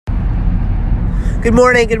Good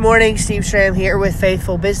morning. Steve Schramm here with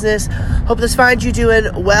Faithful Business. Hope this finds you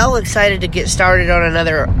doing well. Excited to get started on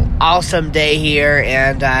another awesome day here,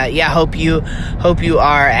 and hope you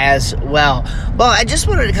are as well. Well, I just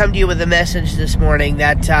wanted to come to you with a message this morning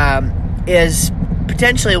that is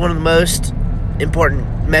potentially one of the most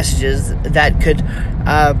important messages that could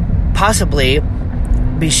possibly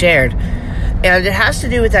be shared, and it has to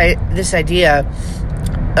do with this idea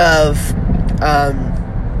of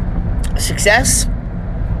success,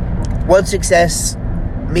 what success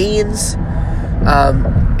means,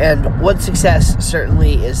 and what success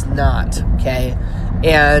certainly is not, okay?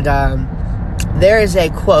 And there is a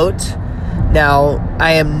quote. Now,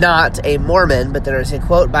 I am not a Mormon, but there is a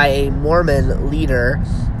quote by a Mormon leader,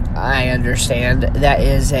 I understand, that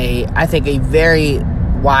is I think a very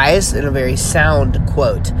wise and a very sound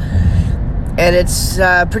quote. And it's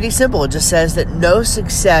pretty simple. It just says that no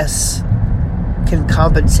success can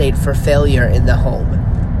compensate for failure in the home.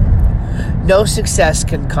 No success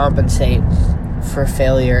can compensate for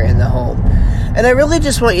failure in the home. And I really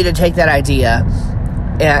just want you to take that idea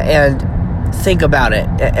and think about it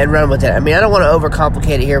and run with it. I mean, I don't want to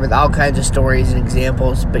overcomplicate it here with all kinds of stories and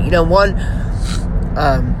examples, but I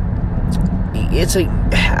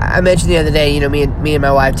mentioned the other day, me and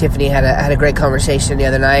my wife Tiffany had a great conversation the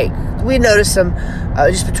other night. We noticed some,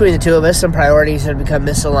 just between the two of us, some priorities had become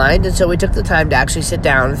misaligned, and so we took the time to actually sit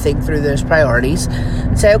down and think through those priorities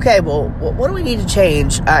and say, okay, well, what do we need to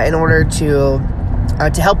change in order to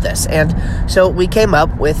help this? And so we came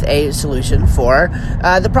up with a solution for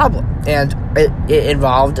the problem, and it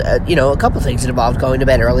involved, a couple things. It involved going to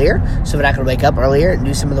bed earlier so that I could wake up earlier and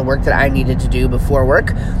do some of the work that I needed to do before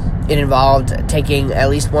work. It involved taking at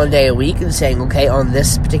least one day a week and saying, okay, on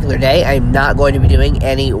this particular day, I'm not going to be doing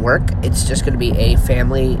any work. It's just going to be a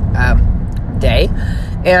family day,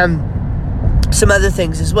 and some other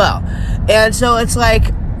things as well. And so it's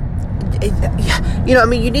like, you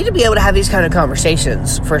need to be able to have these kind of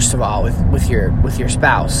conversations, first of all, with your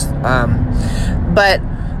spouse. But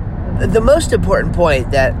the most important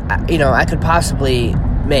point that, I could possibly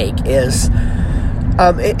make is,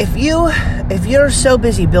 if you're so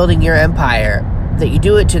busy building your empire that you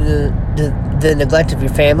do it to the neglect of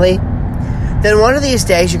your family, then one of these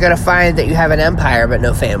days you're going to find that you have an empire but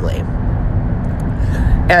no family.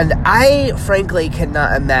 And I frankly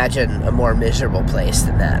cannot imagine a more miserable place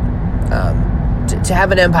than that. To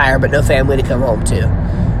have an empire but no family to come home to.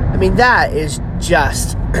 I mean, that is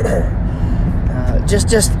just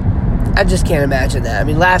I just can't imagine that. I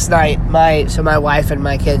mean, last night, my wife and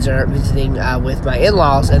my kids are visiting with my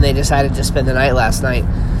in-laws, and they decided to spend the night last night.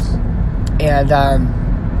 And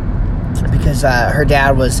because her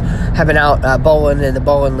dad was having out bowling in the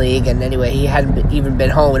bowling league, and anyway, he hadn't even been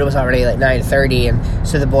home, and it was already like 9:30, and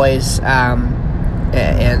so the boys and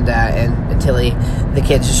Tilly, the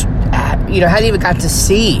kids, hadn't even got to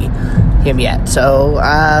see him yet. So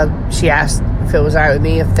she asked if it was all right with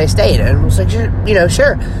me if they stayed, and I was like,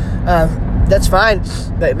 sure. That's fine,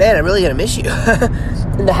 but man, I'm really gonna miss you.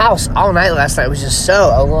 In the house all night last night was just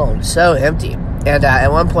so alone, so empty. And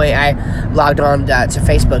at one point, I logged on to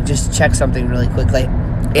Facebook just to check something really quickly,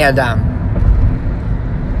 and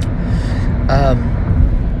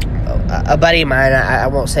a buddy of mine, I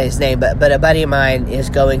won't say his name, but a buddy of mine is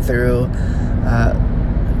going through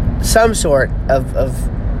some sort of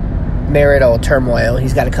marital turmoil.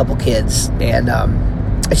 He's got a couple kids, and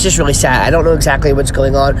it's just really sad. I don't know exactly what's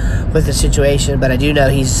going on with the situation, but I do know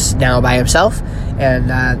he's now by himself, and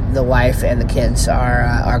the wife and the kids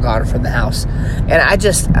are gone from the house. And I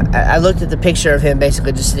looked at the picture of him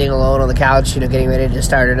basically just sitting alone on the couch, getting ready to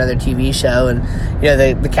start another TV show, and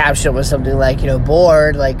the caption was something like,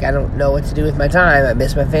 bored, like I don't know what to do with my time. I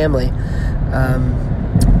miss my family,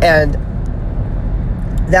 and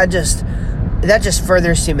that just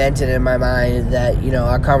further cemented in my mind that,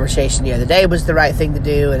 our conversation the other day was the right thing to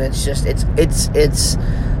do. And it's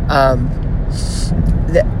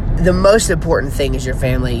the most important thing is your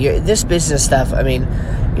family. This business stuff, I mean,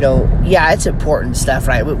 it's important stuff,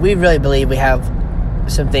 right? We really believe we have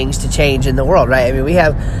some things to change in the world, right? I mean, we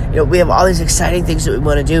have all these exciting things that we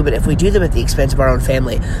want to do, but if we do them at the expense of our own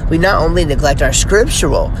family, we not only neglect our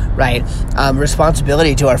scriptural, right,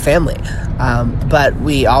 responsibility to our family, but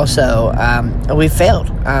we also, we've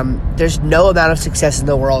failed. There's no amount of success in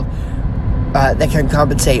the world that can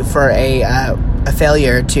compensate for a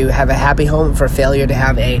failure to have a happy home, for a failure to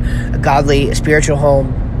have a godly, spiritual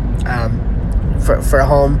home, for a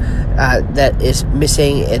home that is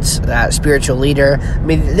missing its spiritual leader. I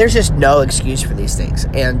mean, there's just no excuse for these things.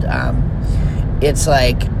 And it's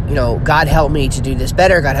like, God help me to do this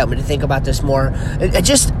better. God help me to think about this more. I'm going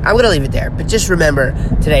to leave it there. But just remember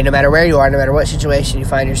today, no matter where you are, no matter what situation you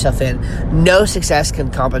find yourself in, no success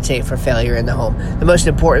can compensate for failure in the home. The most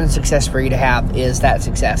important success for you to have is that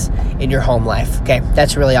success in your home life. Okay,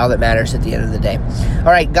 that's really all that matters at the end of the day.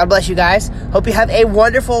 All right, God bless you guys. Hope you have a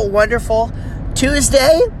wonderful, wonderful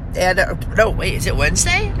Tuesday. And is it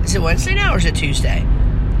Wednesday? Is it Wednesday now or is it Tuesday?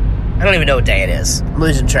 I don't even know what day it is. I'm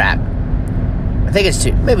losing track. I think it's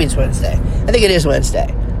maybe it's Wednesday. I think it is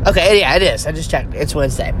Wednesday. Okay, yeah, it is. I just checked. It's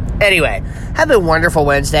Wednesday. Anyway, have a wonderful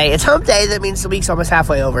Wednesday. It's hump day. That means the week's almost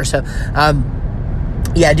halfway over. So,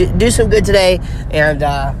 do some good today. And,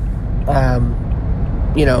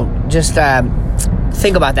 just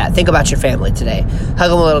think about that. Think about your family today. Hug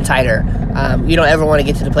them a little tighter. You don't ever want to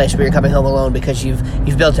get to the place where you're coming home alone because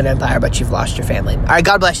you've built an empire, but you've lost your family. All right,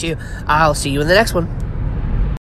 God bless you. I'll see you in the next one.